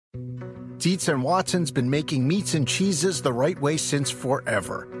Dietz and Watson's been making meats and cheeses the right way since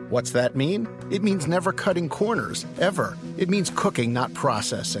forever. What's that mean? It means never cutting corners, ever. It means cooking, not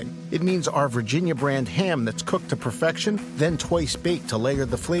processing. It means our Virginia brand ham that's cooked to perfection, then twice baked to layer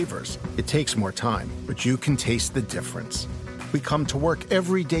the flavors. It takes more time, but you can taste the difference. We come to work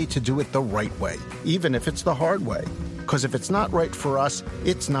every day to do it the right way, even if it's the hard way. Because if it's not right for us,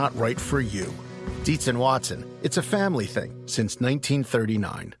 it's not right for you. Dietz and Watson, it's a family thing since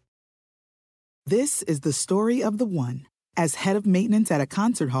 1939. This is the story of the one. As head of maintenance at a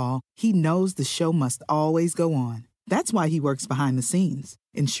concert hall, he knows the show must always go on. That's why he works behind the scenes,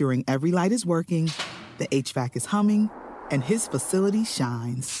 ensuring every light is working, the HVAC is humming, and his facility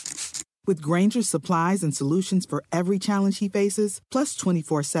shines. With Grainger's supplies and solutions for every challenge he faces, plus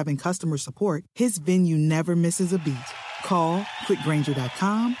 24/7 customer support, his venue never misses a beat. Call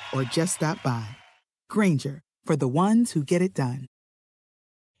quickgrainger.com or just stop by. Grainger, for the ones who get it done.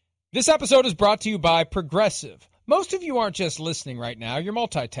 This episode is brought to you by Progressive. Most of you aren't just listening right now, you're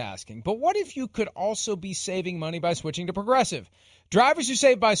multitasking. But what if you could also be saving money by switching to Progressive? Drivers who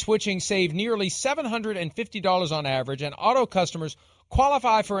save by switching save nearly $750 on average, and auto customers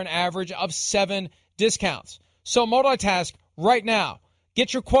qualify for an average of 7 discounts. So multitask right now.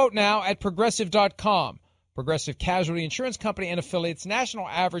 Get your quote now at Progressive.com. Progressive Casualty Insurance Company and affiliates. National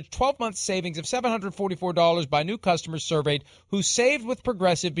average 12-month savings of $744 by new customers surveyed who saved with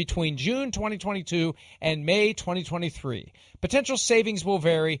Progressive between June 2022 and May 2023. Potential savings will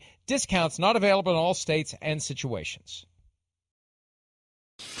vary. Discounts not available in all states and situations.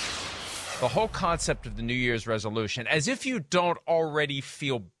 The whole concept of the New Year's resolution, as if you don't already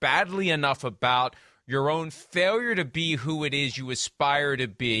feel badly enough about your own failure to be who it is you aspire to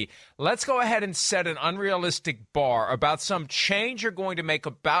be, let's go ahead and set an unrealistic bar about some change you're going to make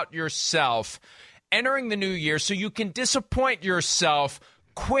about yourself entering the new year so you can disappoint yourself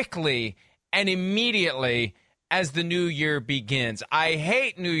quickly and immediately as the new year begins. I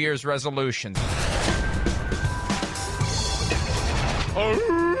hate New Year's resolutions.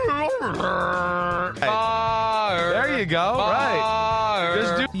 There you go. Right.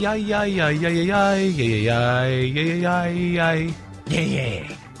 Just do yeah.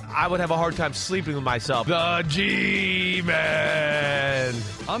 I would have a hard time sleeping with myself. The G-Man.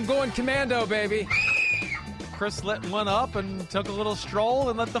 I'm going commando, baby. Chris lit one up and took a little stroll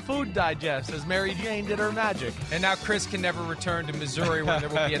and let the food digest as Mary Jane did her magic. And now Chris can never return to Missouri where there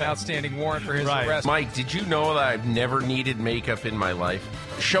will be an outstanding warrant for his arrest. Mike, did you know that I've never needed makeup in my life?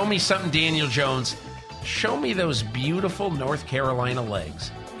 Show me something, Daniel Jones. Show me those beautiful North Carolina legs.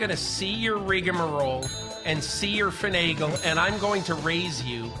 I'm going to see your rigmarole and see your finagle, and I'm going to raise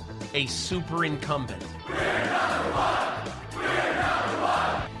you a super incumbent. We're number one! We're number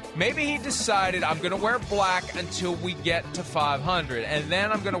one! Maybe he decided I'm going to wear black until we get to 500, and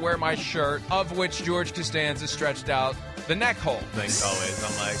then I'm going to wear my shirt, of which George Costanza stretched out the neck hole. Things always,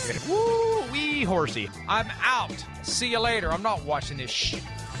 I'm like, woo, wee horsey. I'm out. See you later. I'm not watching this shit.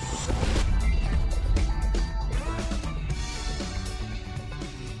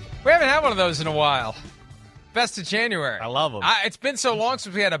 We haven't had one of those in a while. Best of January. I love them. It's been so long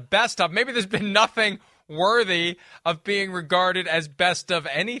since we had a best of. Maybe there's been nothing worthy of being regarded as best of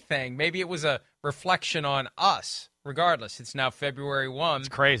anything. Maybe it was a reflection on us. Regardless, it's now February 1. It's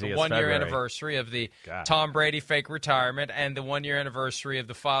crazy. The It's one-year February. Anniversary of the Tom Brady fake retirement and the one-year anniversary of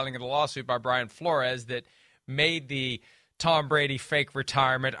the filing of the lawsuit by Brian Flores that made the Tom Brady fake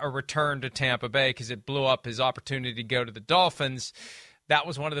retirement a return to Tampa Bay because it blew up his opportunity to go to the Dolphins. That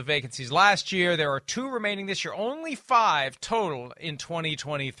was one of the vacancies last year. There are 2 remaining this year. Only 5 total in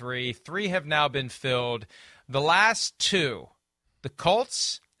 2023. 3 have now been filled. The last 2, the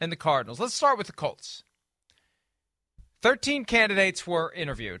Colts and the Cardinals. Let's start with the Colts. 13 candidates were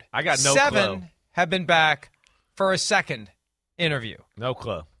interviewed. I got no 7 clue. have been back for a second interview. No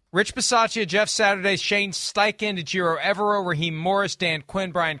clue. Rich Bisaccia, Jeff Saturday, Shane Steichen, Ejiro Evero, Raheem Morris, Dan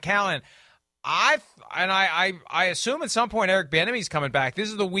Quinn, Brian Callen. I assume at some point Eric Bieniemy's coming back. This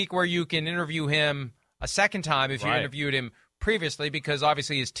is the week where you can interview him a second time if you interviewed him previously because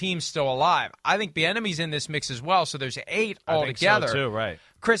obviously his team's still alive. I think Bieniemy's in this mix as well, so there's 8 altogether. I think so too, right.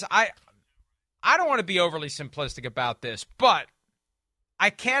 Chris, I don't want to be overly simplistic about this, but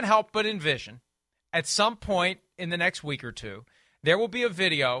I can't help but envision at some point in the next week or two, there will be a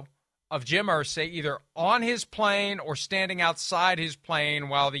video of Jim Irsay either on his plane or standing outside his plane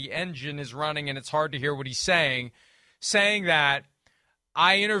while the engine is running and it's hard to hear what he's saying that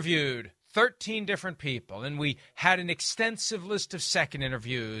I interviewed 13 different people and we had an extensive list of second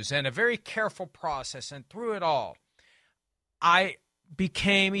interviews and a very careful process, and through it all, I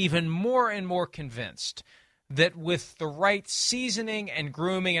became even more and more convinced that with the right seasoning and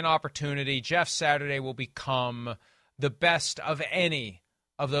grooming and opportunity, Jeff Saturday will become the best of any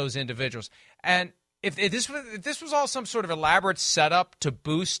of those individuals. And if this was all some sort of elaborate setup to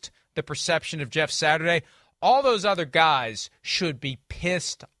boost the perception of Jeff Saturday, all those other guys should be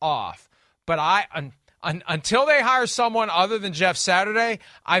pissed off. But until they hire someone other than Jeff Saturday,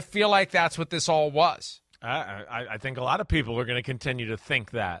 I feel like that's what this all was. I think a lot of people are going to continue to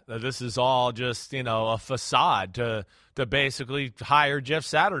think that this is all just, a facade to basically hire Jeff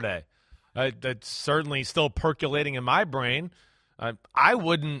Saturday. That's certainly still percolating in my brain. I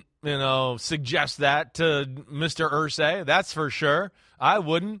wouldn't, suggest that to Mr. Irsay. That's for sure. I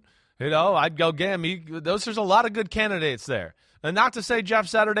wouldn't. I'd go, there's a lot of good candidates there. And not to say Jeff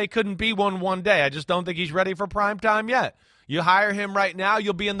Saturday couldn't be one day. I just don't think he's ready for prime time yet. You hire him right now,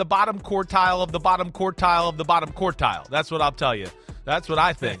 you'll be in the bottom quartile of the bottom quartile of the bottom quartile. That's what I'll tell you. That's what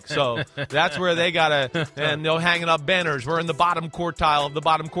I think. So that's where they got to, and they're hanging up banners. We're in the bottom quartile of the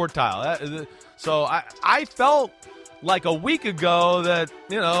bottom quartile. So I felt like a week ago that,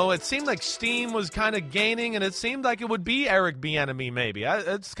 it seemed like steam was kind of gaining, and it seemed like it would be Eric Bieniemy maybe.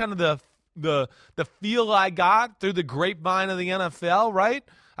 It's kind of the feel I got through the grapevine of the NFL, right?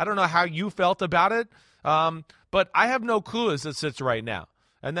 I don't know how you felt about it, but I have no clue as it sits right now.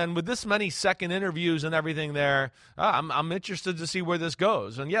 And then with this many second interviews and everything there, I'm interested to see where this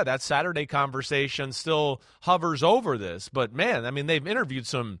goes. And, yeah, that Saturday conversation still hovers over this. But, man, they've interviewed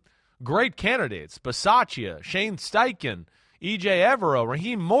some great candidates. Bisaccia, Shane Steichen, E.J. Evero,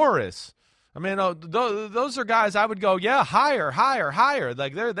 Raheem Morris. Those are guys I would go, yeah, hire.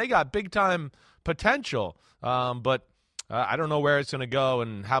 Like, they got big-time potential. But I don't know where it's going to go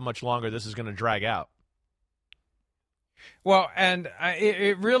and how much longer this is going to drag out. Well, and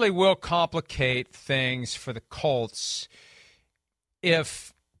it really will complicate things for the Colts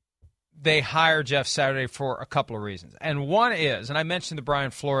if they hire Jeff Saturday for a couple of reasons. And one is, and I mentioned the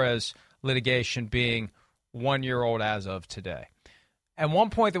Brian Flores litigation being 1 year old as of today. And one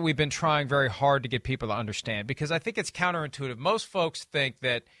point that we've been trying very hard to get people to understand, because I think it's counterintuitive. Most folks think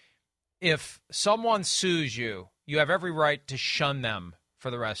that if someone sues you, you have every right to shun them for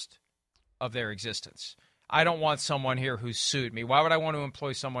the rest of their existence. I don't want someone here who sued me. Why would I want to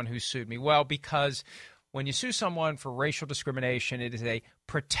employ someone who sued me? Well, because when you sue someone for racial discrimination, it is a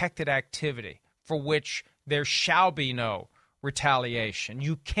protected activity for which there shall be no retaliation.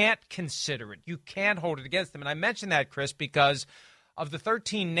 You can't consider it. You can't hold it against them. And I mentioned that, Chris, because of the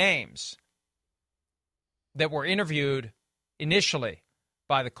 13 names that were interviewed initially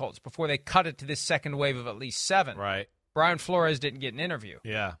by the Colts before they cut it to this second wave of at least 7. Right. Brian Flores didn't get an interview.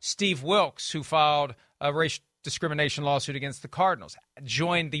 Yeah. Steve Wilks, who filed a race discrimination lawsuit against the Cardinals,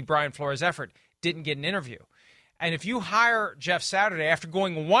 joined the Brian Flores effort, didn't get an interview. And if you hire Jeff Saturday after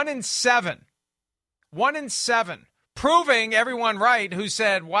going 1-7, proving everyone right who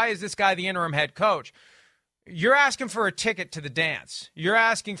said, why is this guy the interim head coach? You're asking for a ticket to the dance. You're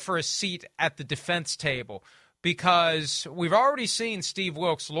asking for a seat at the defense table, because we've already seen Steve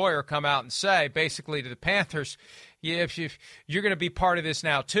Wilks' lawyer come out and say, basically to the Panthers, yeah, if you're going to be part of this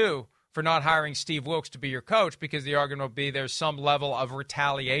now, too, for not hiring Steve Wilks to be your coach, because the argument will be there's some level of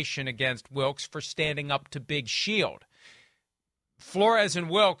retaliation against Wilks for standing up to Big Shield. Flores and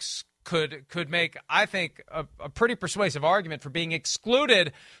Wilks could make, I think, a pretty persuasive argument for being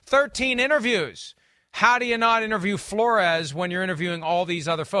excluded 13 interviews. How do you not interview Flores when you're interviewing all these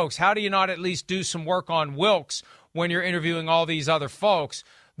other folks? How do you not at least do some work on Wilks when you're interviewing all these other folks?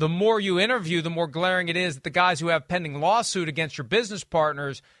 The more you interview, the more glaring it is that the guys who have pending lawsuit against your business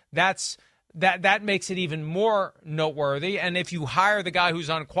partners, that makes it even more noteworthy. And if you hire the guy who's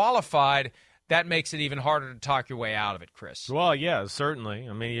unqualified, that makes it even harder to talk your way out of it, Chris. Well, yeah, certainly.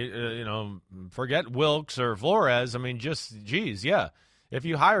 Forget Wilks or Flores. Yeah. If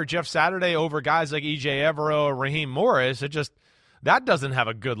you hire Jeff Saturday over guys like E.J. Evero or Raheem Morris, that doesn't have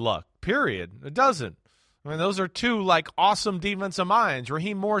a good look, period. It doesn't. Those are two, awesome defensive minds.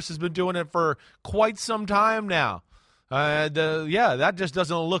 Raheem Morris has been doing it for quite some time now. That just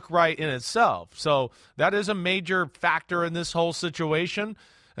doesn't look right in itself. So that is a major factor in this whole situation.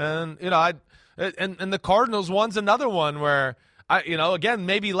 And, and the Cardinals one's another one where, again,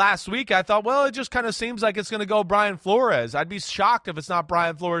 maybe last week I thought, well, it just kind of seems like it's going to go Brian Flores. I'd be shocked if it's not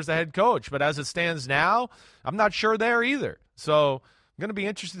Brian Flores, the head coach. But as it stands now, I'm not sure there either. So I'm going to be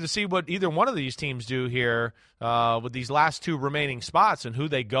interested to see what either one of these teams do here with these last two remaining spots and who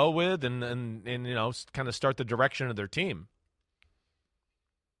they go with and kind of start the direction of their team.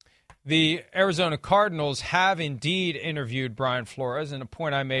 The Arizona Cardinals have indeed interviewed Brian Flores, and a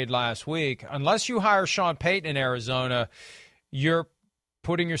point I made last week, unless you hire Sean Payton in Arizona, you're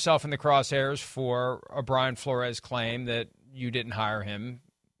putting yourself in the crosshairs for a Brian Flores claim that you didn't hire him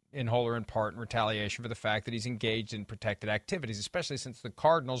in whole or in part in retaliation for the fact that he's engaged in protected activities, especially since the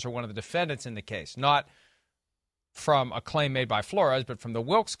Cardinals are one of the defendants in the case, not from a claim made by Flores, but from the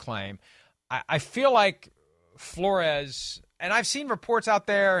Wilkes claim. I feel like Flores, and I've seen reports out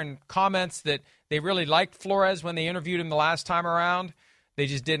there and comments that they really liked Flores when they interviewed him the last time around. They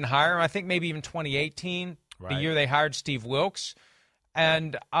just didn't hire him. I think maybe even 2018, the year they hired Steve Wilkes.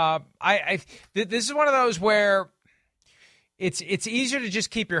 And this is one of those where it's easier to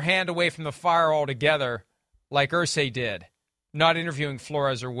just keep your hand away from the fire altogether, like Irsay did, not interviewing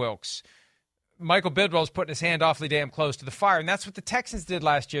Flores or Wilkes. Michael Bidwell's putting his hand awfully damn close to the fire, and that's what the Texans did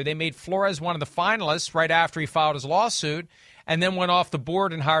last year. They made Flores one of the finalists right after he filed his lawsuit, and then went off the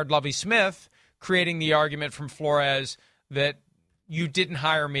board and hired Lovie Smith, creating the argument from Flores that you didn't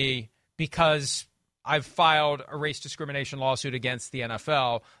hire me because I've filed a race discrimination lawsuit against the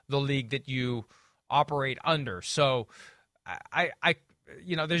NFL, the league that you operate under. So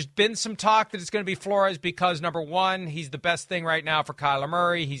there's been some talk that it's going to be Flores because, number one, he's the best thing right now for Kyler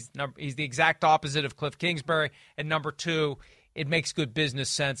Murray. He's the exact opposite of Cliff Kingsbury. And number two, it makes good business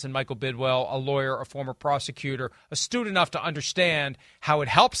sense. And Michael Bidwell, a lawyer, a former prosecutor, astute enough to understand how it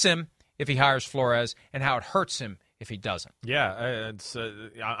helps him if he hires Flores and how it hurts him if he doesn't. Yeah,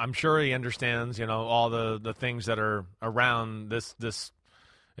 I'm sure he understands, all the things that are around this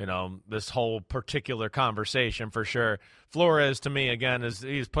whole particular conversation for sure. Flores, to me, again,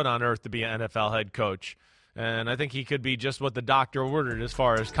 he's put on earth to be an NFL head coach. And I think he could be just what the doctor ordered as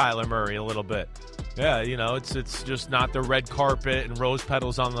far as Kyler Murray a little bit. Yeah, it's just not the red carpet and rose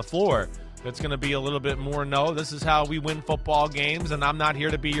petals on the floor. It's going to be a little bit more, no, this is how we win football games, and I'm not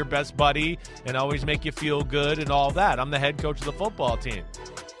here to be your best buddy and always make you feel good and all that. I'm the head coach of the football team.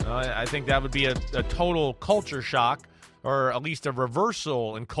 I think that would be a total culture shock, or at least a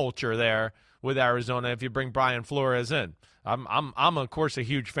reversal in culture there with Arizona if you bring Brian Flores in. I'm of course a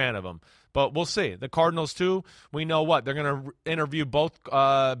huge fan of him, but we'll see. The Cardinals too. We know what they're going to interview both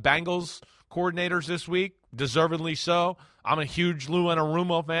Bengals coordinators this week, deservedly so. I'm a huge Lou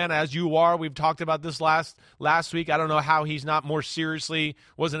Anarumo fan, as you are. We've talked about this last week. I don't know how he's not more seriously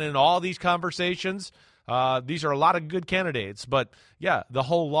wasn't in all these conversations. These are a lot of good candidates. But, yeah, the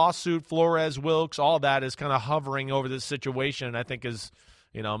whole lawsuit, Flores, Wilkes, all that is kind of hovering over this situation, and I think is,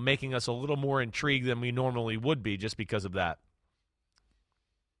 making us a little more intrigued than we normally would be just because of that.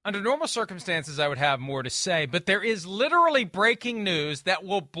 Under normal circumstances, I would have more to say, but there is literally breaking news that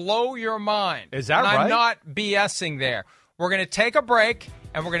will blow your mind. Is that right? I'm not BSing there. We're going to take a break,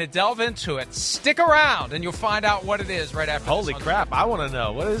 and we're going to delve into it. Stick around, and you'll find out what it is right after this. Holy crap, I want to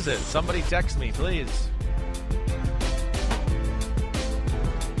know. What is it? Somebody text me, please.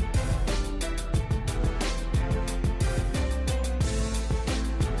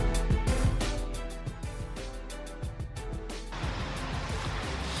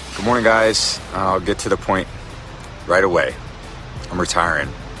 Good morning, guys. I'll get to the point right away. I'm retiring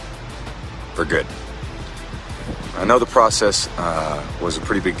for good. I know the process was a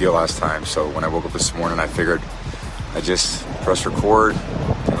pretty big deal last time, so when I woke up this morning, I figured I'd just press record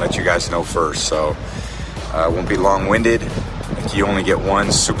and let you guys know first. So I won't be long-winded. Like, you only get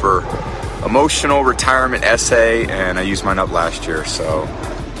one super emotional retirement essay, and I used mine up last year. So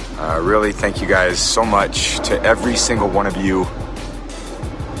really thank you guys so much, to every single one of you,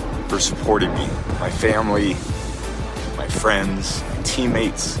 for supporting me, my family, my friends, my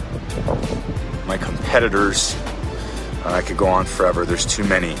teammates, my competitors. I could go on forever. There's too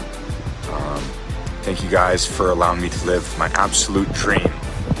many. Thank you guys for allowing me to live my absolute dream.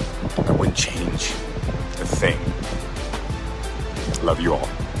 I wouldn't change a thing. Love you all.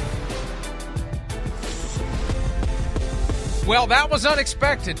 Well, that was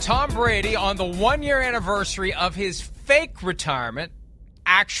unexpected. Tom Brady, on the 1-year anniversary of his fake retirement,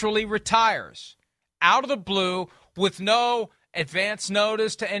 actually retires out of the blue with no advance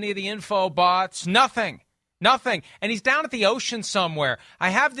notice to any of the info bots, nothing. And he's down at the ocean somewhere. I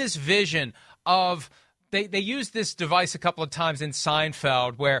have this vision of, they used this device a couple of times in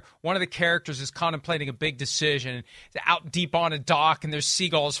Seinfeld where one of the characters is contemplating a big decision out deep on a dock and there's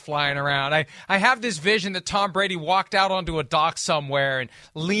seagulls flying around. I have this vision that Tom Brady walked out onto a dock somewhere and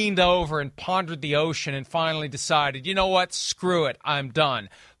leaned over and pondered the ocean and finally decided, you know what, screw it, I'm done.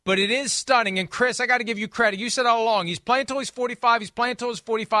 But it is stunning. And, Chris, I got to give you credit. You said all along, he's playing until he's 45, he's playing until he's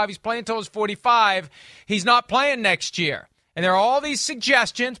 45, he's playing until he's 45. He's not playing next year. And there are all these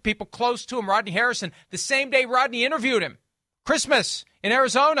suggestions, people close to him, Rodney Harrison, the same day Rodney interviewed him, Christmas in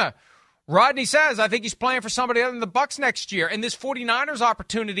Arizona. Rodney says, I think he's playing for somebody other than the Bucs next year. And this 49ers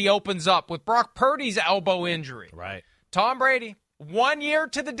opportunity opens up with Brock Purdy's elbow injury. Right. Tom Brady 1 year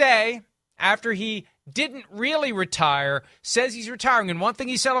to the day after he didn't really retire, says he's retiring. And one thing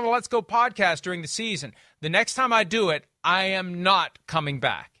he said on the Let's Go podcast during the season, the next time I do it, I am not coming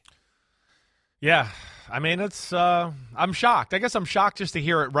back. Yeah. I mean, I'm shocked. I guess I'm shocked just to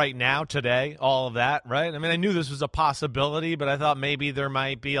hear it right now, today, all of that, right? I mean, I knew this was a possibility, but I thought maybe there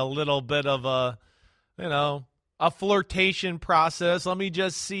might be a little bit of a flirtation process. Let me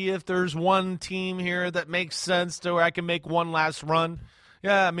just see if there's one team here that makes sense to where I can make one last run.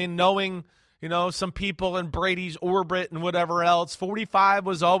 Yeah, I mean, knowing, some people in Brady's orbit and whatever else, 45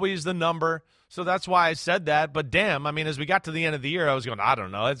 was always the number. So that's why I said that. But damn, I mean, as we got to the end of the year, I was going, I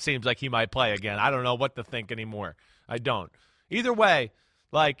don't know. It seems like he might play again. I don't know what to think anymore. I don't. Either way,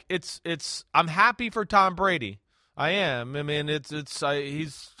 like I'm happy for Tom Brady. I am. I mean,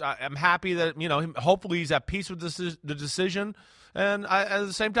 I'm happy that, hopefully he's at peace with the decision. And at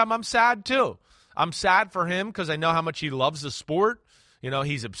the same time, I'm sad too. I'm sad for him because I know how much he loves the sport.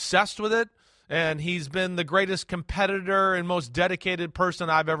 He's obsessed with it. And he's been the greatest competitor and most dedicated person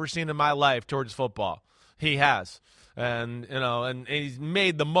I've ever seen in my life towards football. He has. And, and he's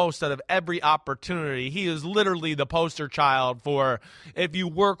made the most out of every opportunity. He is literally the poster child for if you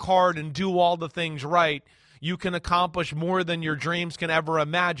work hard and do all the things right, you can accomplish more than your dreams can ever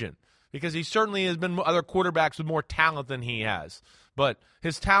imagine. Because he certainly has been other quarterbacks with more talent than he has. But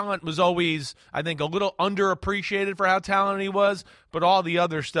his talent was always, I think, a little underappreciated for how talented he was. But all the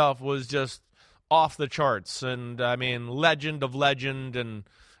other stuff was just off the charts, and I mean, legend of legend, and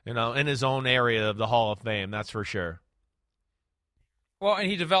in his own area of the Hall of Fame, that's for sure. Well,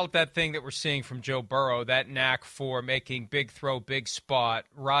 and he developed that thing that we're seeing from Joe Burrow, that knack for making big throw, big spot,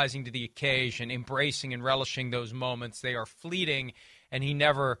 rising to the occasion, embracing and relishing those moments. They are fleeting, and he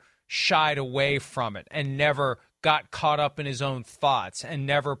never shied away from it, and never got caught up in his own thoughts, and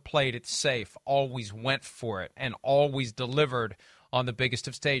never played it safe. Always went for it, and always delivered on the biggest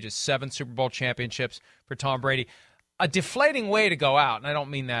of stages. 7 Super Bowl championships for Tom Brady. A deflating way to go out, and I don't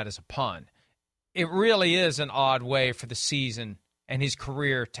mean that as a pun. It really is an odd way for the season and his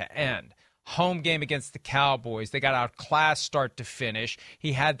career to end. Home game against the Cowboys. They got outclassed start to finish.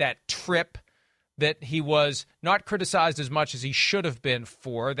 He had that trip that he was not criticized as much as he should have been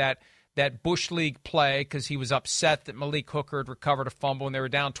for, that Bush League play, because he was upset that Malik Hooker had recovered a fumble and they were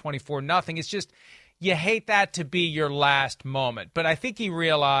down 24-0. It's just, you hate that to be your last moment. But I think he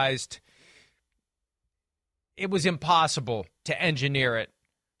realized it was impossible to engineer it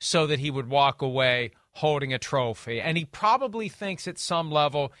so that he would walk away holding a trophy. And he probably thinks at some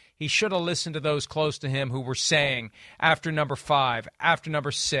level he should have listened to those close to him who were saying after number 5, after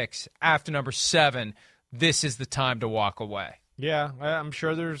number 6, after number 7, this is the time to walk away. Yeah, I'm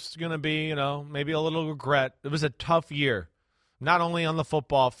sure there's going to be, maybe a little regret. It was a tough year. Not only on the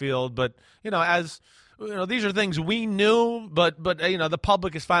football field, but, as these are things we knew, but the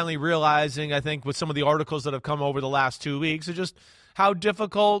public is finally realizing, I think, with some of the articles that have come over the last 2 weeks, is just how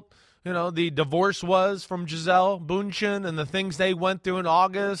difficult, the divorce was from Gisele Bündchen and the things they went through in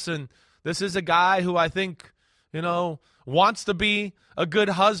August. And this is a guy who I think, wants to be a good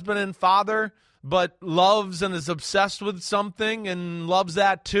husband and father, but loves and is obsessed with something and loves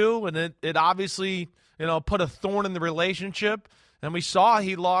that too. And it obviously put a thorn in the relationship. And we saw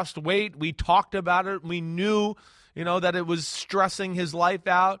he lost weight. We talked about it. We knew, that it was stressing his life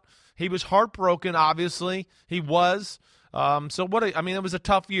out. He was heartbroken, obviously. He was. So it was a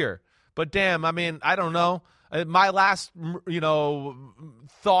tough year. But damn, I don't know. My last,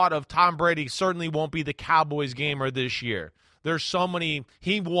 thought of Tom Brady certainly won't be the Cowboys game or this year. There's so many.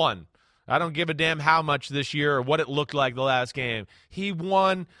 He won. I don't give a damn how much this year or what it looked like the last game. He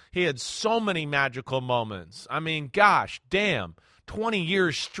won. He had so many magical moments. Gosh, damn. 20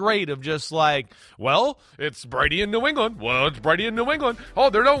 years straight of just like, well, it's Brady in New England. Well, it's Brady in New England. Oh,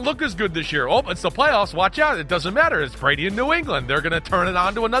 they don't look as good this year. Oh, it's the playoffs. Watch out. It doesn't matter. It's Brady in New England. They're going to turn it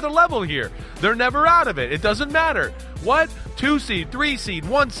on to another level here. They're never out of it. It doesn't matter. What? 2 seed, 3 seed,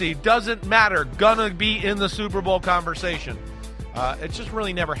 1 seed, doesn't matter. Gonna be in the Super Bowl conversation. It just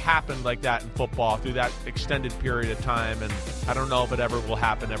really never happened like that in football through that extended period of time, and I don't know if it ever will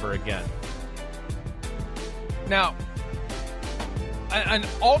happen ever again. Now, an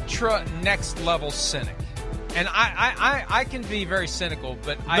ultra next level cynic, and I can be very cynical,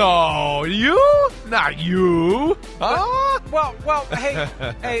 but no, you, not you. Well,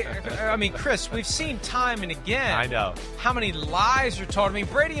 hey, Chris, we've seen time and again. I know how many lies are told.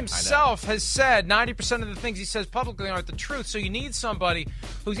 Brady himself has said 90% of the things he says publicly aren't the truth. So you need somebody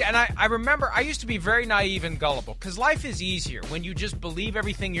who's. And I remember I used to be very naive and gullible because life is easier when you just believe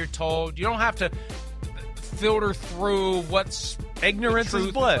everything you're told. You don't have to filter through what's Ignorance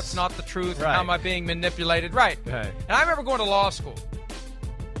is bliss. What's not the truth? Right. How am I being manipulated? Right. And I remember going to law school.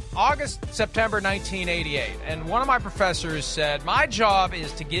 September 1988. And one of my professors said, my job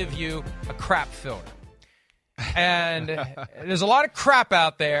is to give you a crap filter. And there's a lot of crap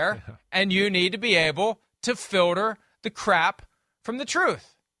out there, and you need to be able to filter the crap from the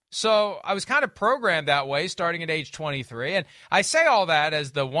truth. So I was kind of programmed that way starting at age 23. And I say all that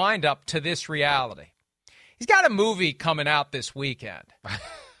as the wind up to this reality. He's got a movie coming out this weekend.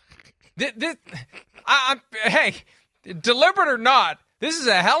 Hey, deliberate or not, this is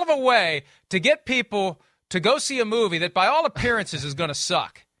a hell of a way to get people to go see a movie that by all appearances is going to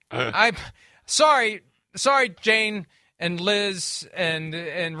suck. I'm sorry, Jane and Liz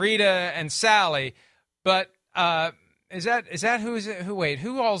and Rita and Sally, but is that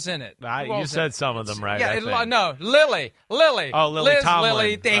who all's in it? You said some of them, right? Yeah, no, Lily. Oh, Lily Liz, Tomlin.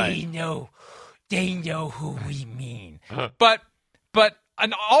 Lily, they right. know who we mean. But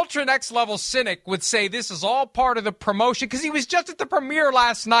an ultra next level cynic would say this is all part of the promotion because he was just at the premiere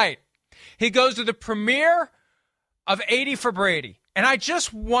last night. He goes to the premiere of 80 for Brady. And I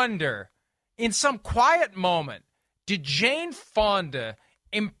just wonder, in some quiet moment, did Jane Fonda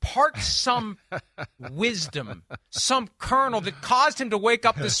impart some wisdom, some kernel that caused him to wake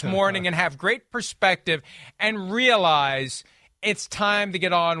up this morning and have great perspective and realize it's time to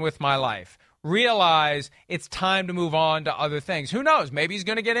get on with my life? Realize it's time to move on to other things. Who knows? Maybe he's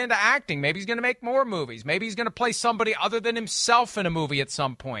going to get into acting. Maybe he's going to make more movies. Maybe he's going to play somebody other than himself in a movie at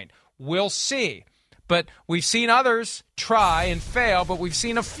some point. We'll see. But we've seen others try and fail, but we've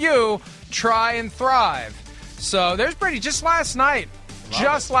seen a few try and thrive. So there's Brady just last night.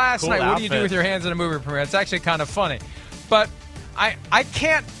 Last night. What do you do with your hands in a movie premiere? It's actually kind of funny. But I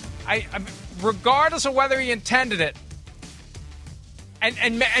can't, regardless of whether he intended it,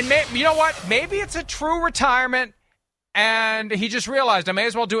 And you know what? Maybe it's a true retirement, and he just realized I may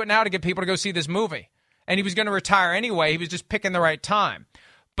as well do it now to get people to go see this movie. And he was going to retire anyway. He was just picking the right time.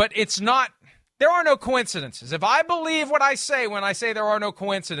 But it's not – there are no coincidences. If I believe what I say when I say there are no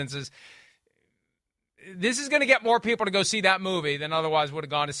coincidences, this is going to get more people to go see that movie than otherwise would have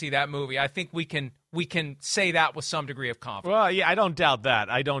gone to see that movie. I think we can say that with some degree of confidence. Well, yeah, I don't doubt that.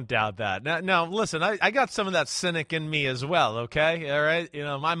 Now listen, I got some of that cynic in me as well, okay? All right? You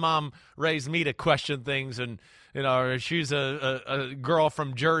know, my mom raised me to question things, and, you know, she's a girl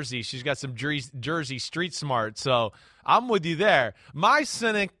from Jersey. She's got some Jersey street smart, so I'm with you there. My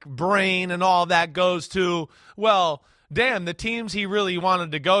cynic brain and all that goes to, well, damn, the teams he really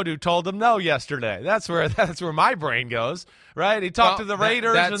wanted to go to told him no yesterday. That's where my brain goes, right? He talked to the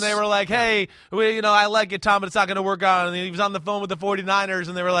Raiders, and they were like, hey, I like it, Tom, but it's not going to work out. And he was on the phone with the 49ers,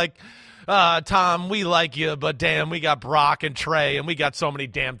 and they were like, Tom, we like you, but damn, we got Brock and Trey, and we got so many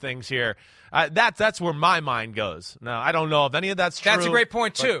damn things here. That's where my mind goes. Now, I don't know if any of that's true. That's a great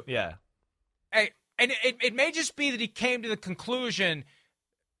point, too. Yeah. Hey, and it may just be that he came to the conclusion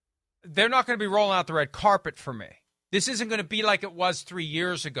they're not going to be rolling out the red carpet for me. This isn't going to be like it was 3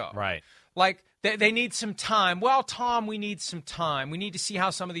 years ago. Right. Like, they need some time. Well, Tom, we need some time. We need to see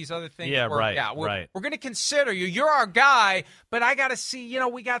how some of these other things work out. We're going to consider you. You're our guy, but I got to see,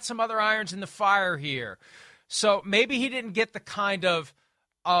 we got some other irons in the fire here. So maybe he didn't get the kind of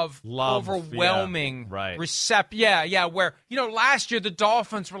love, overwhelming reception. Yeah, where, last year the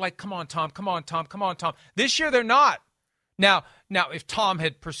Dolphins were like, come on, Tom. This year they're not. Now, if Tom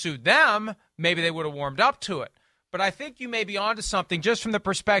had pursued them, maybe they would have warmed up to it. But I think you may be onto something just from the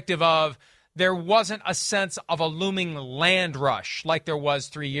perspective of there wasn't a sense of a looming land rush like there was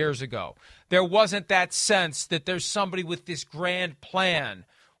 3 years ago. There wasn't that sense that there's somebody with this grand plan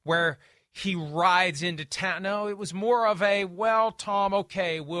where he rides into town. No, it was more of a, well, Tom,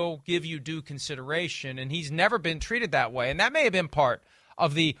 okay, we'll give you due consideration. And he's never been treated that way. And that may have been part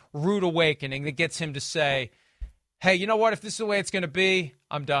of the rude awakening that gets him to say, hey, you know what? If this is the way it's going to be,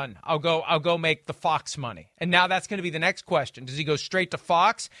 I'm done. I'll go make the Fox money. And now that's going to be the next question. Does he go straight to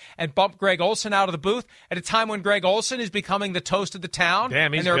Fox and bump Greg Olsen out of the booth at a time when Greg Olsen is becoming the toast of the town?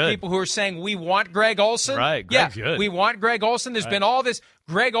 Damn, he's and there good. Are people who are saying, we want Greg Olsen. Right, Greg's good. We want Greg Olsen. There's been all this.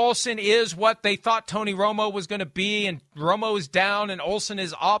 Greg Olsen is what they thought Tony Romo was going to be, and Romo is down and Olsen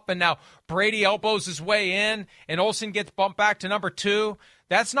is up, and now Brady elbows his way in, and Olsen gets bumped back to number 2.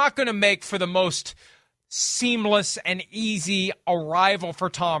 That's not going to make for the most seamless and easy arrival for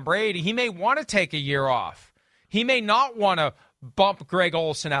Tom Brady. He may want to take a year off. He may not want to bump Greg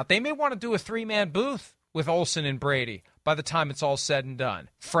Olsen out. They may want to do a 3-man booth with Olsen and Brady by the time it's all said and done,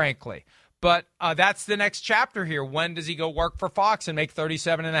 frankly. But that's the next chapter here. When does he go work for Fox and make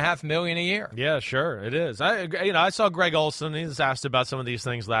 $37.5 million a year? Yeah, sure, it is. I saw Greg Olsen. He was asked about some of these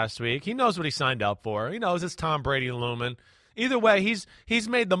things last week. He knows what he signed up for. He knows it's Tom Brady looming. either way, he's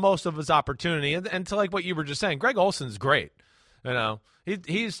made the most of his opportunity. And to like what you were just saying, Greg Olson's great. You know,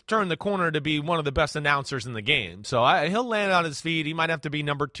 he's turned the corner to be one of the best announcers in the game. So he'll land on his feet. He might have to be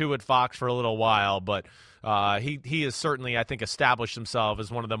number 2 at Fox for a little while, but he has certainly, I think, established himself as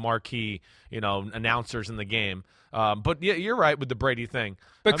one of the marquee, announcers in the game. But yeah, you're right with the Brady thing.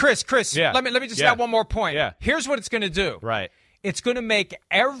 But Chris, yeah. let me just add one more point. Yeah. Here's what it's going to do. Right. It's going to make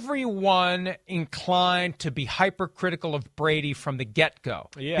everyone inclined to be hypercritical of Brady from the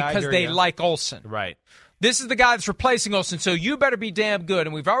get-go. Yeah, because they like Olson. Right. This is the guy that's replacing Olson, so you better be damn good.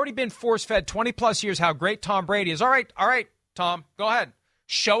 And we've already been force-fed 20-plus years how great Tom Brady is. All right, Tom, go ahead.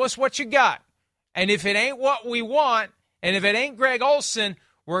 Show us what you got. And if it ain't what we want, and if it ain't Greg Olson,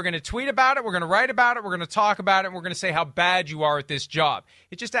 we're going to tweet about it, we're going to write about it, we're going to talk about it, and we're going to say how bad you are at this job.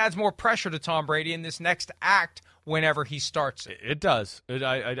 It just adds more pressure to Tom Brady in this next act whenever he starts it. It does.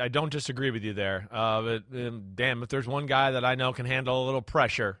 I don't disagree with you there. Damn, if there's one guy that I know can handle a little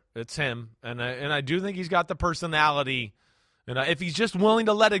pressure, it's him. And I do think he's got the personality. If he's just willing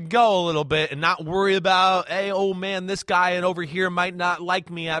to let it go a little bit and not worry about, hey, oh, man, this guy over here might not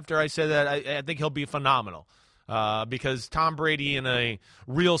like me after I say that, I think he'll be phenomenal. Because Tom Brady in a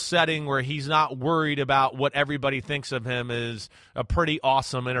real setting where he's not worried about what everybody thinks of him is a pretty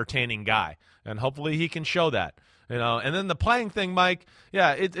awesome, entertaining guy. And hopefully he can show that. And then the playing thing, Mike,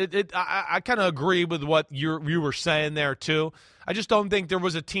 yeah, I kind of agree with what you were saying there, too. I just don't think there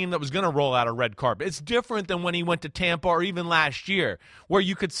was a team that was going to roll out a red carpet. It's different than when he went to Tampa or even last year, where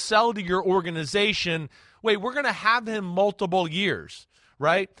you could sell to your organization, wait, we're going to have him multiple years,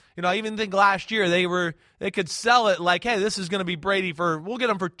 right? I even think last year they could sell it like, hey, this is going to be Brady we'll get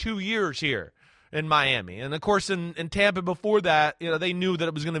him for 2 years here in Miami. And, of course, in Tampa before that, they knew that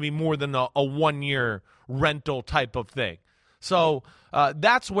it was going to be more than a 1-year rental type of thing. So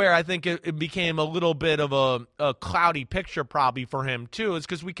that's where I think it became a little bit of a cloudy picture probably for him, too, is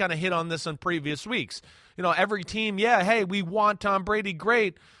because we kind of hit on this in previous weeks. Every team, yeah, hey, we want Tom Brady,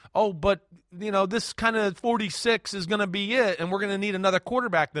 great. Oh, but, this kind of 46 is going to be it, and we're going to need another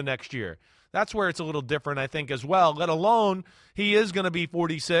quarterback the next year. That's where it's a little different, I think, as well, let alone he is going to be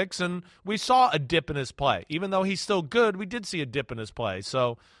 46, and we saw a dip in his play. Even though he's still good, we did see a dip in his play.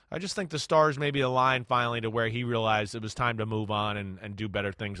 So I just think the stars maybe aligned finally to where he realized it was time to move on and do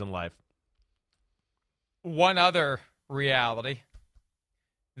better things in life. One other reality,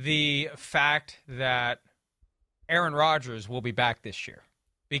 the fact that Aaron Rodgers will be back this year.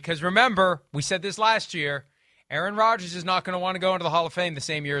 Because remember, we said this last year, Aaron Rodgers is not going to want to go into the Hall of Fame the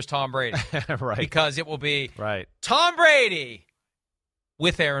same year as Tom Brady. Right. Because it will be right. Tom Brady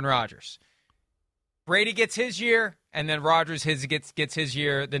with Aaron Rodgers. Brady gets his year, and then Rodgers gets his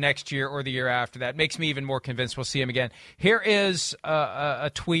year the next year or the year after that. Makes me even more convinced we'll see him again. Here is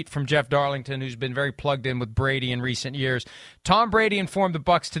a tweet from Jeff Darlington, who's been very plugged in with Brady in recent years. Tom Brady informed the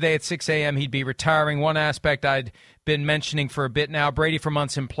Bucs today at 6 a.m. he'd be retiring. One aspect I'd been mentioning for a bit now, Brady for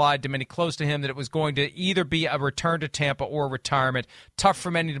months implied to many close to him that it was going to either be a return to Tampa or retirement. Tough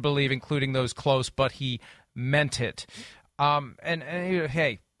for many to believe, including those close, but he meant it.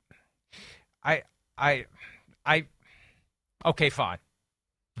 Hey, okay, fine.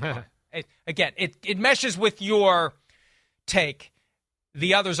 Again, it meshes with your take.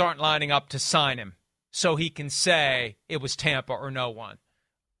 The others aren't lining up to sign him, so he can say it was Tampa or no one.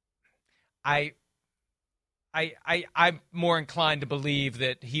 I'm more inclined to believe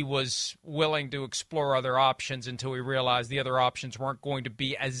that he was willing to explore other options until he realized the other options weren't going to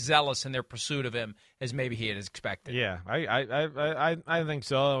be as zealous in their pursuit of him as maybe he had expected. Yeah, I think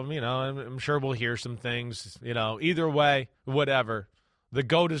so. I'm sure we'll hear some things. Either way, whatever. The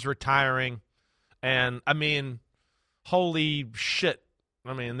GOAT is retiring, and holy shit!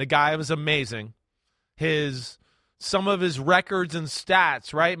 The guy was amazing. Some of his records and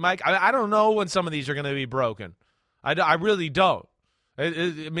stats, right, Mike? I don't know when some of these are going to be broken. I really don't.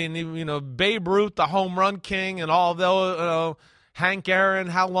 Babe Ruth, the home run king, and all those, Hank Aaron,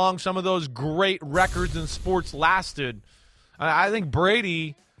 how long some of those great records in sports lasted. I think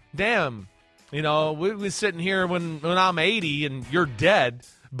Brady, damn, we're sitting here when I'm 80 and you're dead,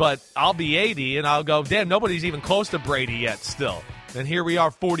 but I'll be 80 and I'll go, damn, nobody's even close to Brady yet still. And here we are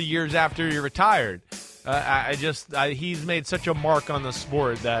 40 years after you're retired. He's made such a mark on the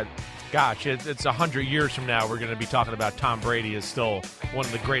sport that, gosh, it's 100 years from now we're going to be talking about Tom Brady as still one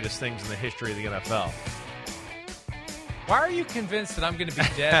of the greatest things in the history of the NFL. Why are you convinced that I'm going to be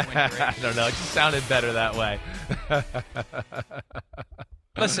dead when you're 80? I don't know. It just sounded better that way.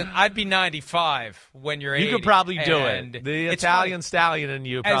 Listen, I'd be 95 when you're 80. You could probably do it. The Italian stallion in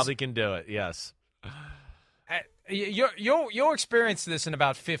you probably can do it, yes. You'll experience this in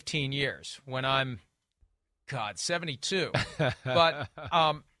about 15 years when I'm God, 72. But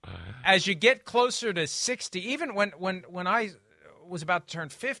as you get closer to 60, even when I was about to turn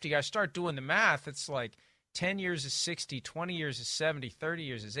 50, I start doing the math. It's like 10 years is 60, 20 years is 70, 30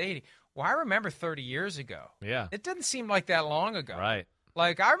 years is 80. Well, I remember 30 years ago. Yeah. It didn't seem like that long ago. Right.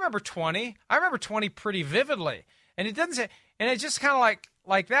 Like, I remember 20. I remember 20 pretty vividly. And it doesn't say, and it's just kind of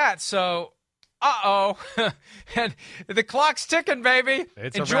like that. So, and the clock's ticking, baby.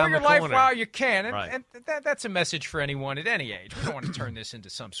 It's Enjoy around your the life corner. while you can. And, Right. and that's a message for anyone at any age. We don't want to turn this into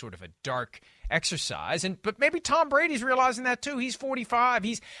some sort of a dark exercise. But maybe Tom Brady's realizing that too. He's 45.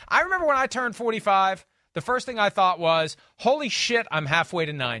 I remember when I turned 45, the first thing I thought was, holy shit, I'm halfway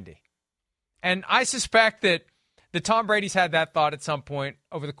to 90. And I suspect that Tom Brady's had that thought at some point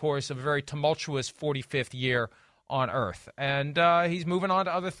over the course of a very tumultuous 45th year on Earth. And he's moving on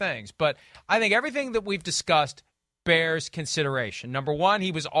to other things. But I think everything that we've discussed bears consideration. Number one,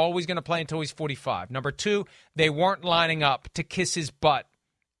 he was always going to play until he's 45. Number two, they weren't lining up to kiss his butt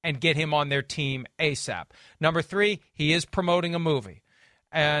and get him on their team ASAP. Number three, he is promoting a movie.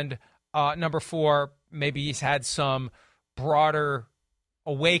 And number four, maybe he's had some broader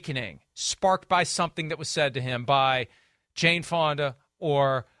awakening sparked by something that was said to him by Jane Fonda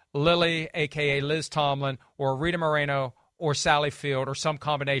or Lily, a.k.a. Liz Tomlin, or Rita Moreno, or Sally Field, or some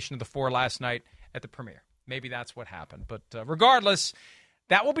combination of the four last night at the premiere. Maybe that's what happened. But regardless,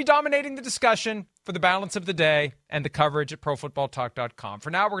 that will be dominating the discussion for the balance of the day and the coverage at ProFootballTalk.com. For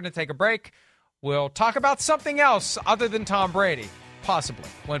now, we're going to take a break. We'll talk about something else other than Tom Brady, possibly,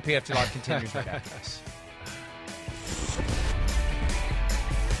 when PFT Live continues right after this.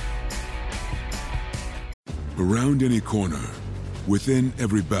 Around any corner, within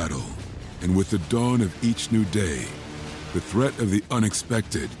every battle, and with the dawn of each new day, the threat of the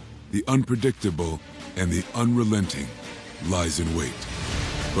unexpected, the unpredictable, and the unrelenting lies in wait.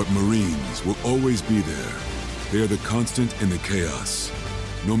 But Marines will always be there. They are the constant in the chaos.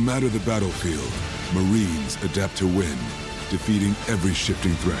 No matter the battlefield, Marines adapt to win, defeating every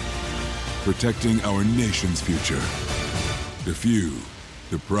shifting threat, protecting our nation's future. The few,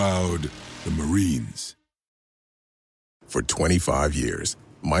 the proud, the Marines. For 25 years,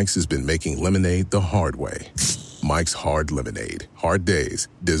 Mike's has been making lemonade the hard way. Mike's Hard Lemonade. Hard days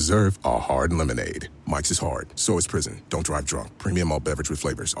deserve a hard lemonade. Mike's is hard, so is prison. Don't drive drunk. Premium malt beverage with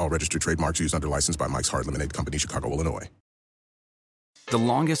flavors. All registered trademarks used under license by Mike's Hard Lemonade Company, Chicago, Illinois. The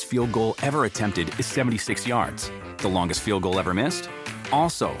longest field goal ever attempted is 76 yards. The longest field goal ever missed?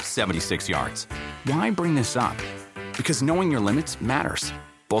 Also 76 yards. Why bring this up? Because knowing your limits matters,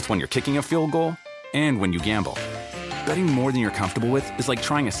 both when you're kicking a field goal and when you gamble. Betting more than you're comfortable with is like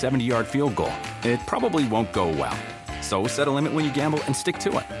trying a 70-yard field goal. It probably won't go well. So set a limit when you gamble and stick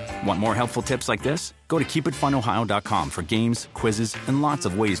to it. Want more helpful tips like this? Go to keepitfunohio.com for games, quizzes, and lots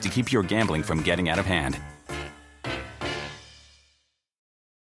of ways to keep your gambling from getting out of hand.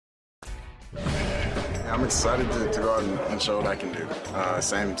 I'm excited to go out and show what I can do.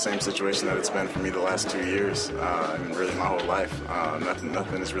 Same situation that it's been for me the last 2 years, and really my whole life.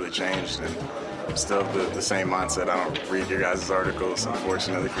 Nothing has really changed, and I'm still the same mindset. I don't read your guys' articles,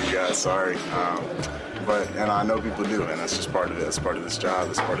 unfortunately for you guys. Sorry, and I know people do, and that's just part of it. It's part of this job.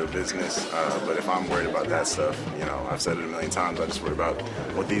 It's part of the business. But if I'm worried about that stuff, I've said it a million times. I just worry about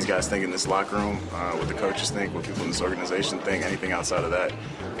what these guys think in this locker room, what the coaches think, what people in this organization think. Anything outside of that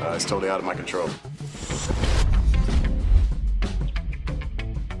is totally out of my control.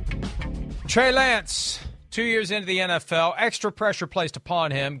 Trey Lance, 2 years into the NFL, extra pressure placed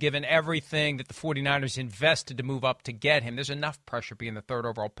upon him given everything that the 49ers invested to move up to get him. There's enough pressure being the third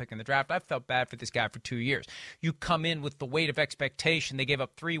overall pick in the draft. I felt bad for this guy for 2 years. You come in with the weight of expectation. They gave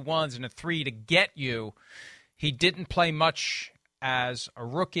up 3 1s and a 3 to get you. He didn't play much as a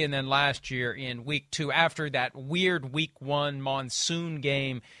rookie, and then last year in week 2, after that weird week 1 monsoon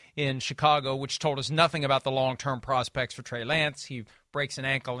game in Chicago, which told us nothing about the long-term prospects for Trey Lance. He breaks an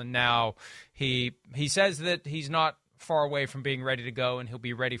ankle, and now he says that he's not far away from being ready to go, and he'll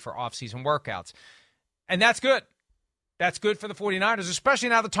be ready for off-season workouts. And that's good. That's good for the 49ers, especially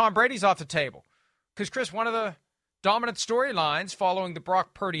now that Tom Brady's off the table. Because, Chris, one of the dominant storylines following the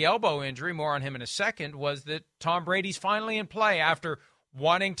Brock Purdy elbow injury, more on him in a second, was that Tom Brady's finally in play after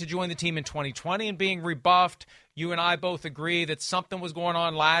wanting to join the team in 2020 and being rebuffed. You and I both agree that something was going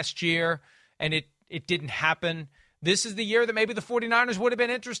on last year, and it didn't happen. This is the year that maybe the 49ers would have been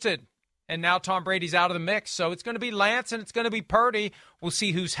interested. And now Tom Brady's out of the mix. So it's going to be Lance and it's going to be Purdy. We'll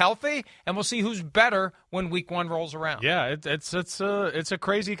see who's healthy, and we'll see who's better when week 1 rolls around. Yeah, it's a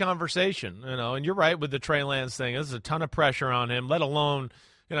crazy conversation, and you're right with the Trey Lance thing. There's a ton of pressure on him, let alone,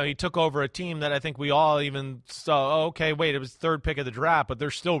 he took over a team that I think we all even saw, it was third pick of the draft, but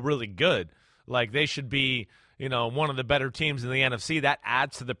they're still really good. like they should be, one of the better teams in the NFC. That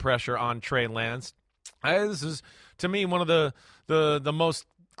adds to the pressure on Trey Lance. This is, to me, one of the most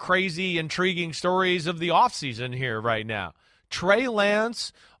crazy, intriguing stories of the offseason here right now. Trey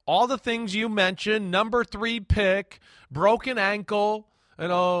Lance, all the things you mentioned, number 3 pick, broken ankle,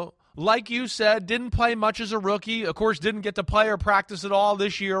 like you said, didn't play much as a rookie. Of course, didn't get to play or practice at all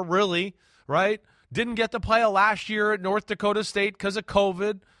this year, really, right? Didn't get to play last year at North Dakota State because of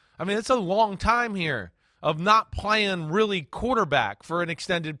COVID. I mean, it's a long time here of not playing really quarterback for an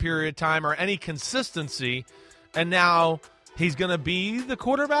extended period of time or any consistency. And now he's going to be the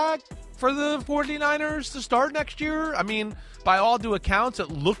quarterback for the 49ers to start next year. I mean, by all due accounts, it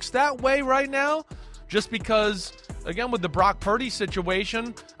looks that way right now. Just because, again, with the Brock Purdy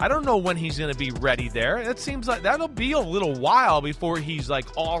situation, I don't know when he's going to be ready there. It seems like that'll be a little while before he's like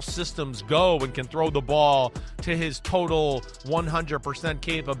all systems go and can throw the ball to his total 100%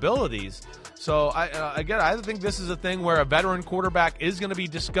 capabilities. So, I think this is a thing where a veteran quarterback is going to be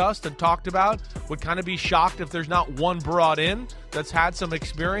discussed and talked about. Would kind of be shocked if there's not one brought in that's had some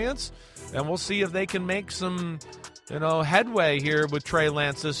experience. And we'll see if they can make some headway here with Trey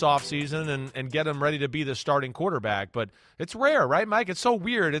Lance this offseason and get him ready to be the starting quarterback. But it's rare, right, Mike? It's so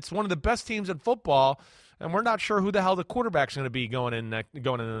weird. It's one of the best teams in football, and we're not sure who the hell the quarterback's going to be going into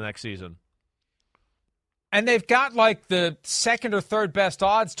the next season. And they've got like the second or third best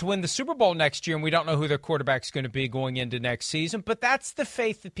odds to win the Super Bowl next year, and we don't know who their quarterback's going to be going into next season. But that's the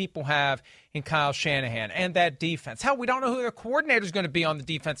faith that people have in Kyle Shanahan and that defense. Hell, we don't know who their coordinator's going to be on the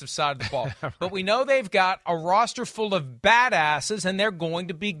defensive side of the ball. Right. But we know they've got a roster full of badasses, and they're going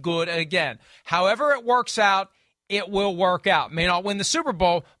to be good again. However it works out, it will work out. May not win the Super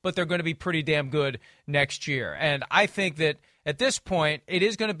Bowl, but they're going to be pretty damn good next year. And I think that at this point, it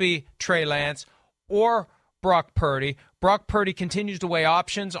is going to be Trey Lance or Brock Purdy. Brock Purdy continues to weigh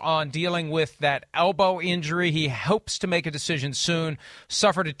options on dealing with that elbow injury. He hopes to make a decision soon.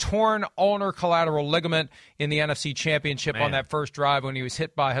 Suffered a torn ulnar collateral ligament in the NFC Championship on that first drive when he was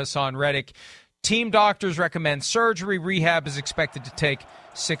hit by Hassan Reddick. Team doctors recommend surgery. Rehab is expected to take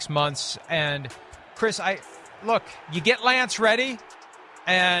 6 months. And, Chris, look, you get Lance ready,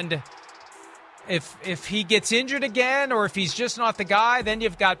 and if he gets injured again or if he's just not the guy, then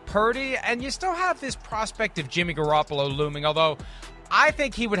you've got Purdy, and you still have this prospect of Jimmy Garoppolo looming, although I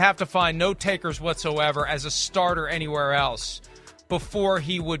think he would have to find no takers whatsoever as a starter anywhere else before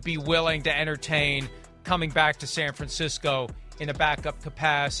he would be willing to entertain coming back to San Francisco in a backup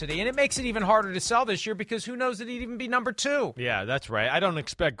capacity. And it makes it even harder to sell this year because who knows that he'd even be number 2. Yeah, that's right. I don't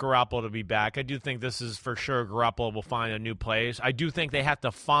expect Garoppolo to be back. I do think this is for sure Garoppolo will find a new place. I do think they have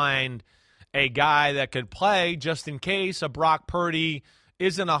to find a guy that could play just in case a Brock Purdy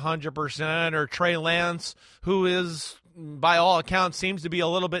isn't 100%, or Trey Lance, who is, by all accounts, seems to be a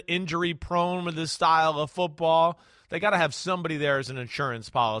little bit injury-prone with this style of football. They got to have somebody there as an insurance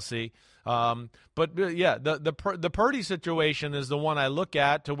policy. The Purdy situation is the one I look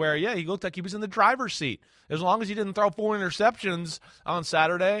at to where, he looked like he was in the driver's seat. As long as he didn't throw 4 interceptions on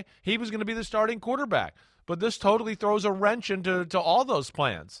Saturday, he was going to be the starting quarterback. But this totally throws a wrench into all those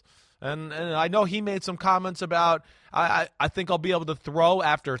plans. And I know he made some comments about, I think I'll be able to throw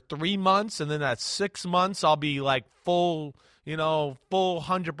after 3 months, and then at 6 months I'll be like full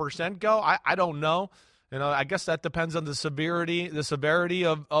 100% go. I don't know. I guess that depends on the severity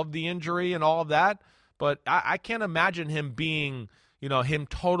of the injury and all of that. But I can't imagine him being, him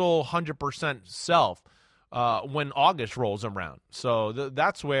total 100% self when August rolls around. So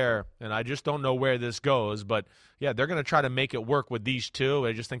that's where, and I just don't know where this goes. But, yeah, they're going to try to make it work with these two.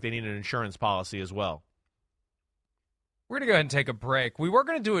 I just think they need an insurance policy as well. We're going to go ahead and take a break. We were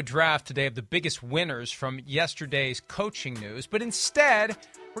going to do a draft today of the biggest winners from yesterday's coaching news, but instead,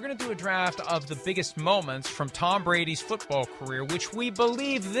 we're going to do a draft of the biggest moments from Tom Brady's football career, which we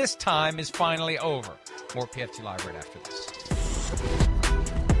believe this time is finally over. More PFT Live right after this.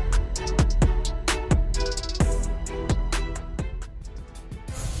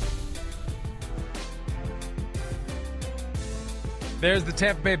 There's the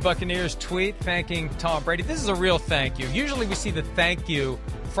Tampa Bay Buccaneers tweet thanking Tom Brady. This is a real thank you. Usually we see the thank you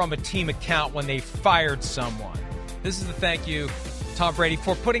from a team account when they fired someone. This is the thank you, Tom Brady,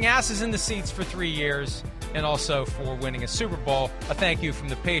 for putting asses in the seats for 3 years and also for winning a Super Bowl. A thank you from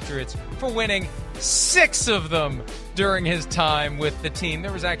the Patriots for winning 6 of them during his time with the team.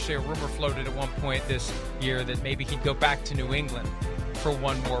 There was actually a rumor floated at one point this year that maybe he'd go back to New England for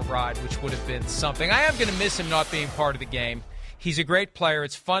one more ride, which would have been something. I am going to miss him not being part of the game. He's a great player.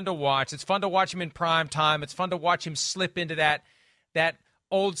 It's fun to watch. It's fun to watch him in prime time. It's fun to watch him slip into that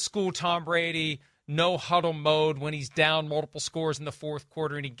old school Tom Brady no huddle mode when he's down multiple scores in the fourth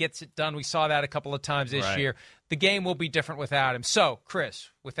quarter and he gets it done. We saw that a couple of times this year. The game will be different without him. So, Chris,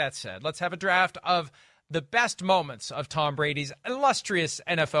 with that said, let's have a draft of the best moments of Tom Brady's illustrious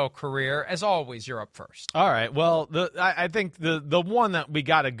NFL career. As always, you're up first. All right. Well, I think the one that we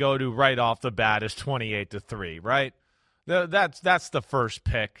got to go to right off the bat is 28-3, right? That's the first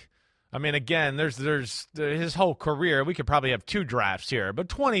pick. I mean, again, there's his whole career. We could probably have two drafts here, but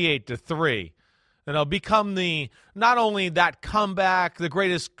 28-3. Become not only that comeback, the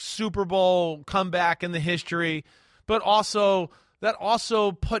greatest Super Bowl comeback in the history, but that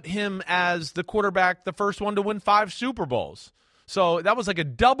also put him as the quarterback, the first one to win 5 Super Bowls. So that was like a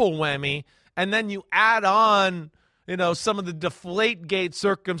double whammy. And then you add on, some of the Deflategate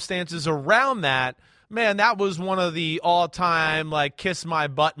circumstances around that. Man, that was one of the all-time, kiss my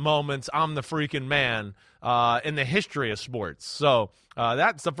butt moments. I'm the freaking man in the history of sports. So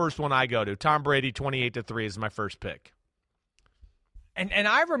that's the first one I go to. Tom Brady, 28-3 is my first pick. And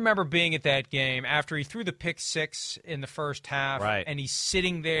I remember being at that game after he threw the pick 6 in the first half, right, and he's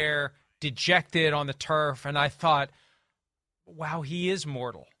sitting there dejected on the turf, and I thought, wow, he is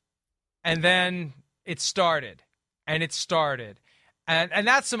mortal. And then it started, and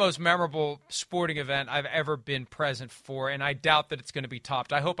that's the most memorable sporting event I've ever been present for, and I doubt that it's going to be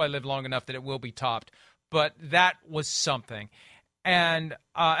topped. I hope I live long enough that it will be topped, but that was something. And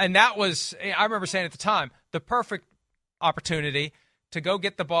that was, I remember saying at the time, the perfect opportunity to go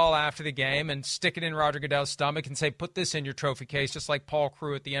get the ball after the game and stick it in Roger Goodell's stomach and say, put this in your trophy case, just like Paul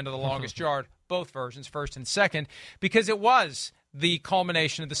Crewe at the end of The Longest Yard, both versions, first and second, because it was the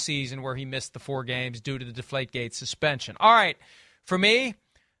culmination of the season where he missed the 4 games due to the Deflategate suspension. All right, for me,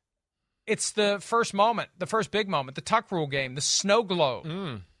 it's the first moment, the first big moment, the Tuck Rule game, the snow globe,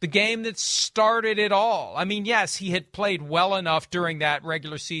 the game that started it all. I mean, yes, he had played well enough during that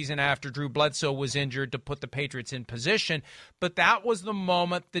regular season after Drew Bledsoe was injured to put the Patriots in position, but that was the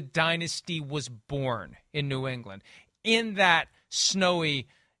moment the dynasty was born in New England, in that snowy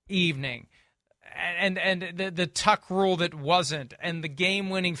evening. And the Tuck Rule that wasn't, and the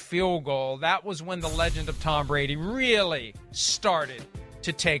game-winning field goal, that was when the legend of Tom Brady really started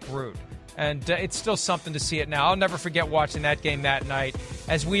to take root. And it's still something to see it now. I'll never forget watching that game that night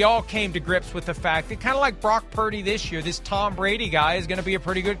as we all came to grips with the fact that, kind of like Brock Purdy this year, this Tom Brady guy is going to be a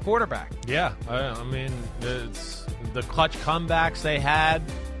pretty good quarterback. Yeah, I mean, it's the clutch comebacks they had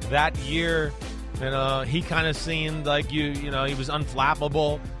that year, he kind of seemed like he was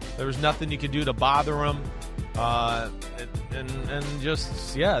unflappable. There was nothing you could do to bother him. That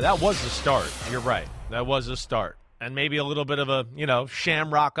was the start. You're right. That was the start. And maybe a little bit of a,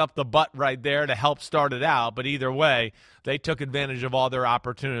 shamrock up the butt right there to help start it out. But either way, they took advantage of all their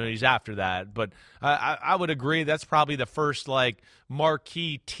opportunities after that. But I would agree that's probably the first,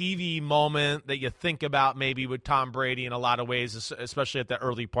 marquee TV moment that you think about maybe with Tom Brady in a lot of ways, especially at the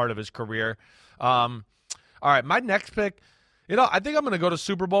early part of his career. All right, my next pick, I think I'm going to go to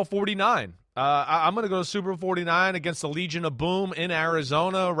Super Bowl 49. I'm going to go to Super Bowl 49 against the Legion of Boom in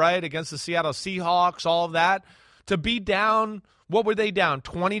Arizona, right, against the Seattle Seahawks, all of that. To be down, what were they down,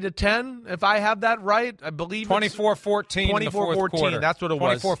 20-10, if I have that right? I believe 24-14 in the fourth quarter. That's what it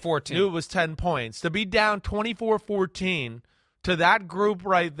was. 24-14. Knew it was 10 points. To be down 24-14 to that group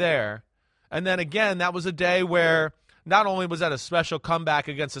right there, and then again, that was a day where not only was that a special comeback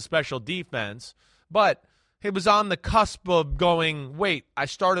against a special defense, but it was on the cusp of going, wait, I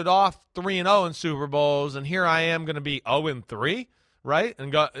started off 3-0 in Super Bowls, and here I am going to be 0-3, right?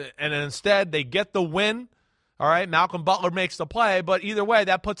 And instead, they get the win. All right, Malcolm Butler makes the play, but either way,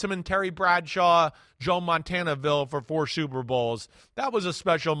 that puts him in Terry Bradshaw, Joe Montanaville for 4 Super Bowls. That was a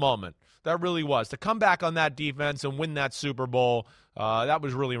special moment. That really was. To come back on that defense and win that Super Bowl, that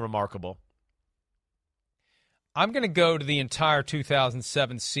was really remarkable. I'm going to go to the entire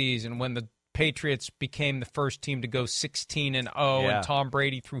 2007 season when the Patriots became the first team to go 16-0, and Tom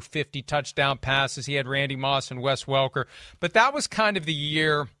Brady threw 50 touchdown passes. He had Randy Moss and Wes Welker. But that was kind of the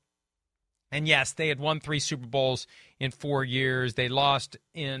year. And yes, they had won 3 Super Bowls in 4 years. They lost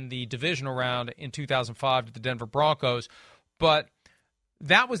in the divisional round in 2005 to the Denver Broncos. But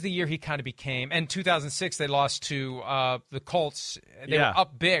that was the year he kind of became. And 2006, they lost to the Colts. They were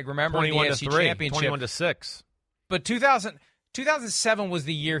up big, remember, in the AFC Championship. 21-6. But 2007 was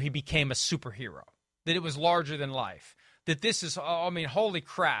the year he became a superhero, that it was larger than life. That this is, holy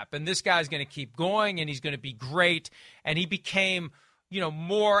crap. And this guy's going to keep going, and he's going to be great. And he became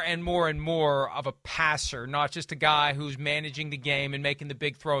more and more and more of a passer, not just a guy who's managing the game and making the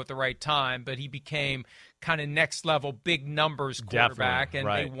big throw at the right time, but he became kind of next level, big numbers quarterback, and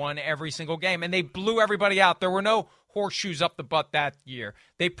they won every single game. And they blew everybody out. There were no horseshoes up the butt that year.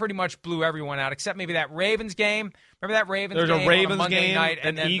 They pretty much blew everyone out, except maybe that Ravens game. Remember that Ravens game? There's a Ravens game, night,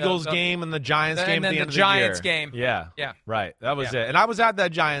 and an Eagles game, and the Giants game at the end of the Giants year. game. Yeah. Right. That was it. And I was at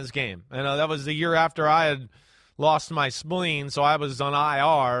that Giants game. That was the year after I had lost my spleen, so I was on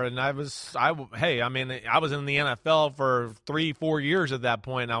IR, and I was in the NFL for 3-4 years at that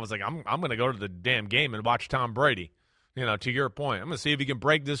point, and I was like, I'm going to go to the damn game and watch Tom Brady. To your point, I'm going to see if he can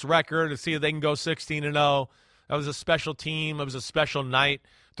break this record and see if they can go 16-0. That was a special team. It was a special night.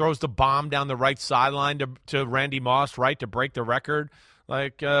 Throws the bomb down the right sideline to Randy Moss, right, to break the record.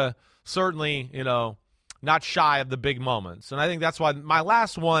 Certainly, not shy of the big moments. And I think that's why my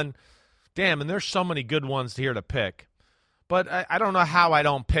last one, and there's so many good ones here to pick. But I don't know how I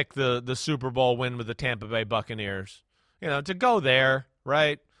don't pick the Super Bowl win with the Tampa Bay Buccaneers. To go there,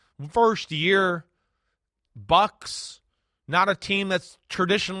 right, first year, Bucs, not a team that's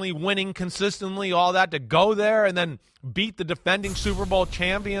traditionally winning consistently, all that, to go there and then beat the defending Super Bowl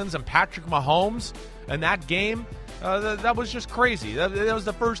champions and Patrick Mahomes in that game, that was just crazy. That was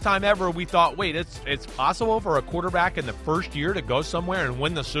the first time ever we thought, wait, it's possible for a quarterback in the first year to go somewhere and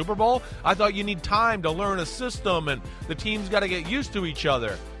win the Super Bowl? I thought you need time to learn a system and the team's got to get used to each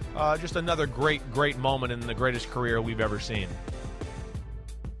other. Just another great, great moment in the greatest career we've ever seen.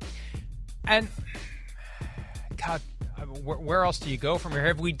 And, God, where else do you go from here?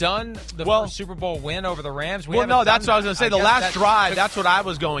 Have we done the first Super Bowl win over the Rams? That's what I was going to say. The last drive, that's what I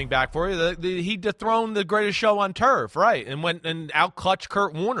was going back for. He dethroned the greatest show on turf, right, and went and out-clutched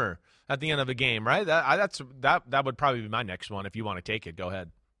Kurt Warner at the end of the game, right? That would probably be my next one. If you want to take it, go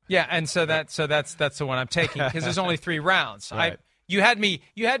ahead. Yeah, and so that's the one I'm taking because there's only 3 rounds. Right. You had me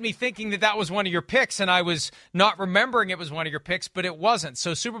thinking that was one of your picks, and I was not remembering it was one of your picks, but it wasn't.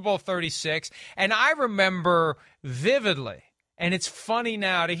 So Super Bowl 36, and I remember vividly, and it's funny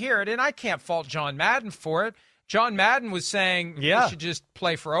now to hear it, and I can't fault John Madden for it. John Madden was saying we should just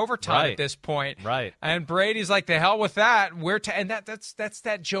play for overtime at this point. Right. And Brady's like, the hell with that. And that's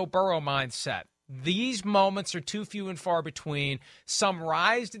that Joe Burrow mindset. These moments are too few and far between. Some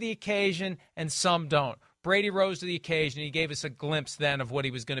rise to the occasion and some don't. Brady rose to the occasion. He gave us a glimpse then of what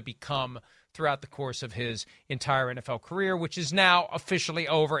he was going to become throughout the course of his entire NFL career, which is now officially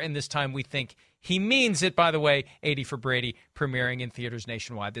over, and this time we think he means it. By the way, 80 for Brady, premiering in theaters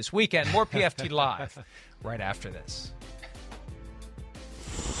nationwide this weekend. More PFT Live right after this.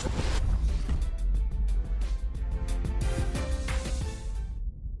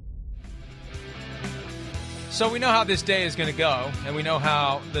 So we know how this day is going to go, and we know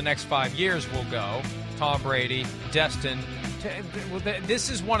how the next 5 years will go. Tom Brady, destined. This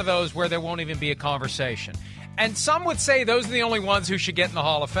is one of those where there won't even be a conversation. And some would say those are the only ones who should get in the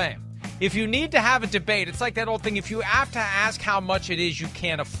Hall of Fame. If you need to have a debate, it's like that old thing, if you have to ask how much it is, you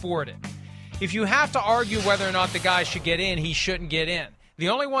can't afford it. If you have to argue whether or not the guy should get in, he shouldn't get in. The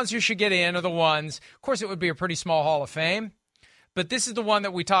only ones who should get in are the ones, of course it would be a pretty small Hall of Fame, but this is the one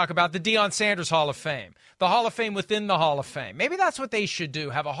that we talk about, the Deion Sanders Hall of Fame, the Hall of Fame within the Hall of Fame. Maybe that's what they should do,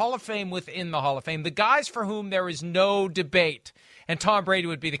 have a Hall of Fame within the Hall of Fame. The guys for whom there is no debate, and Tom Brady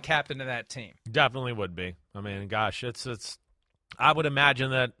would be the captain of that team. Definitely would be. I mean, gosh, it's. I would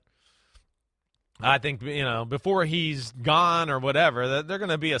imagine that. I think before he's gone or whatever, that they're going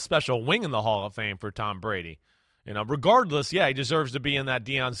to be a special wing in the Hall of Fame for Tom Brady. Regardless, he deserves to be in that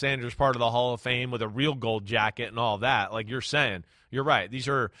Deion Sanders part of the Hall of Fame with a real gold jacket and all that. Like you're saying, you're right. These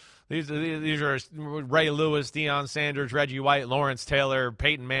are Ray Lewis, Deion Sanders, Reggie White, Lawrence Taylor,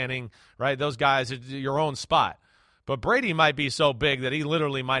 Peyton Manning, right? Those guys are your own spot. But Brady might be so big that he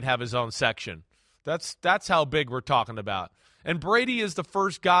literally might have his own section. That's how big we're talking about. And Brady is the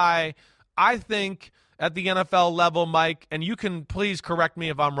first guy, I think, at the NFL level, Mike, and you can please correct me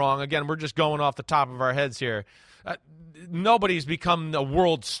if I'm wrong. Again, we're just going off the top of our heads here. Nobody's become a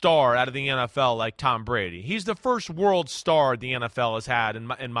world star out of the NFL like Tom Brady. He's the first world star the NFL has had,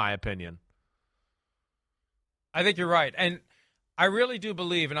 in my opinion. I think you're right. And I really do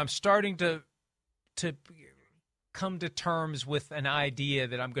believe, and I'm starting to come to terms with an idea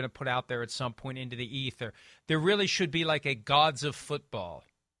that I'm going to put out there at some point into the ether. There really should be like a Gods of Football.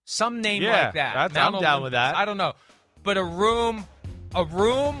 Some name like that. I'm down with that. I don't know. But a room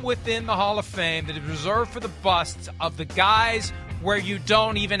within the Hall of Fame that is reserved for the busts of the guys where you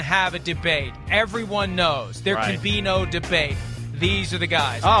don't even have a debate. Everyone knows. There can be no debate. These are the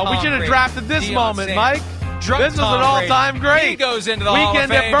guys. Oh, we should have drafted this moment, Mike. This is an all-time great. He goes into the Hall of Fame,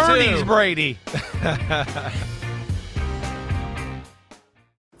 Weekend at Bernie's, Brady.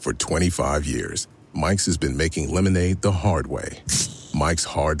 For 25 years, Mike's has been making lemonade the hard way. Mike's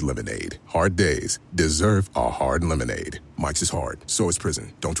Hard Lemonade. Hard days deserve a hard lemonade. Mike's is hard, so is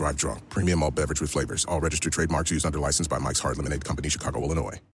prison. Don't drive drunk. Premium malt beverage with flavors. All registered trademarks used under license by Mike's Hard Lemonade Company, Chicago,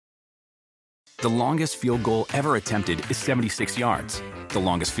 Illinois. The longest field goal ever attempted is 76 yards. The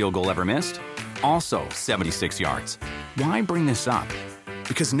longest field goal ever missed? Also 76 yards. Why bring this up?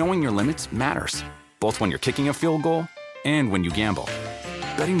 Because knowing your limits matters, both when you're kicking a field goal and when you gamble.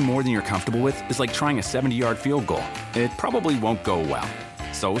 Betting more than you're comfortable with is like trying a 70-yard field goal. It probably won't go well.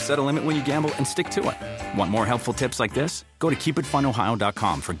 So set a limit when you gamble and stick to it. Want more helpful tips like this? Go to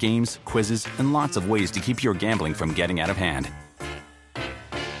keepitfunohio.com for games, quizzes, and lots of ways to keep your gambling from getting out of hand.